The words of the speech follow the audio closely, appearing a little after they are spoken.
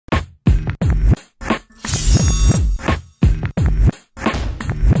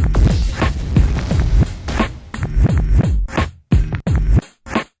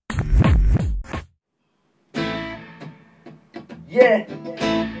Yeah,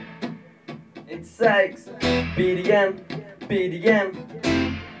 it's Sykx. BDM, BDM.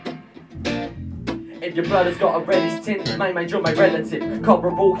 If your blood has got a reddish tint, my mind, you're my relative.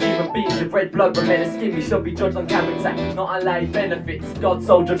 Comparable human beings with red blood, but red skin. We should be judged on character, not on life benefits. God's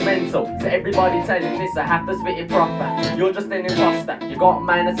so judgmental, so everybody telling this, I have to spit it proper. You're just an imposter, you got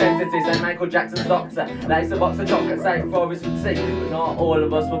minor sentences and Michael Jackson's doctor. Likes a box of chocolates like Forrest would say, but not all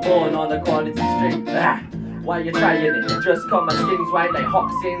of us were born on a quality street. Why you trying it? Just cause my skin's white like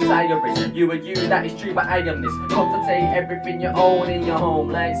Hoxton's iris. You are you, that is true, but I am this. Contemplate everything you own in your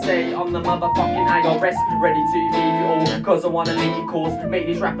home. Like say I'm the motherfucking IRS, ready to leave you all, cause I wanna make it course. Make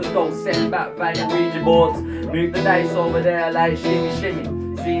these rappers go set back via Ouija boards. Move the dice over there like shimmy shimmy.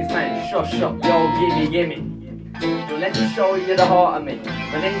 Scenes man, shush up, yo gimme gimme. Yo, let me show you the heart of me.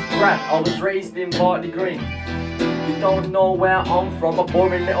 My name's Brad, I was raised in Bartley Green. You don't know where I'm from, a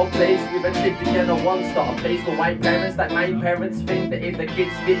boring little place with a chippy and a one-star. A place for white parents like my parents think that if the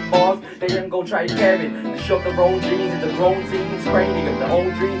kids spit bars, they ain't gon' try caring. They shove their own dreams into grown teams, training them. Their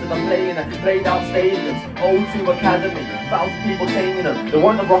old dreams of them playing at played out stadiums. O2 Academy, 1,000 people taming them. They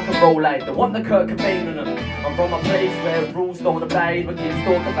want the rock and roll life, they want the Kurt Cobain in them. I'm from a place where rules don't obey, but kids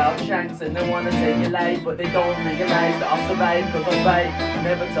talk about shanks and they wanna take your life, but they don't realize that I survive cause I'm right. I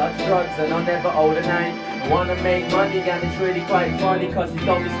never touch drugs and I'll never hold a knife. I wanna make money and it's really quite funny cause you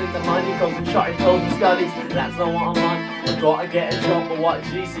don't listen to money cause I'm shutting closing scullies. That's not what I'm on. I've gotta get a job, but what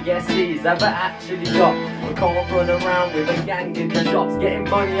GCSEs ever actually got? I can't run around with a gang in the shops, getting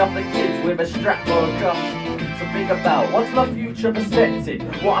money off the kids with a strap or a cuff. So think about, what's my future perspective?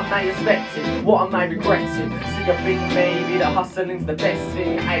 What am I expecting? What am I regretting? See, I think maybe that hustling's the best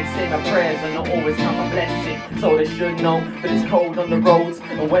thing. I say my prayers and not always come a blessing. So they should know that it's cold on the roads.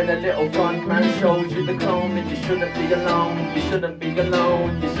 And when a little gun man shows you the clone, that you shouldn't be alone. You shouldn't be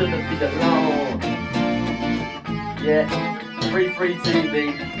alone. You shouldn't be alone. Yeah, free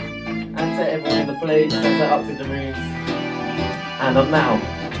TV. And to everyone in the place, and to Up to the Roots. And I'm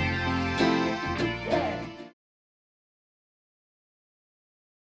out.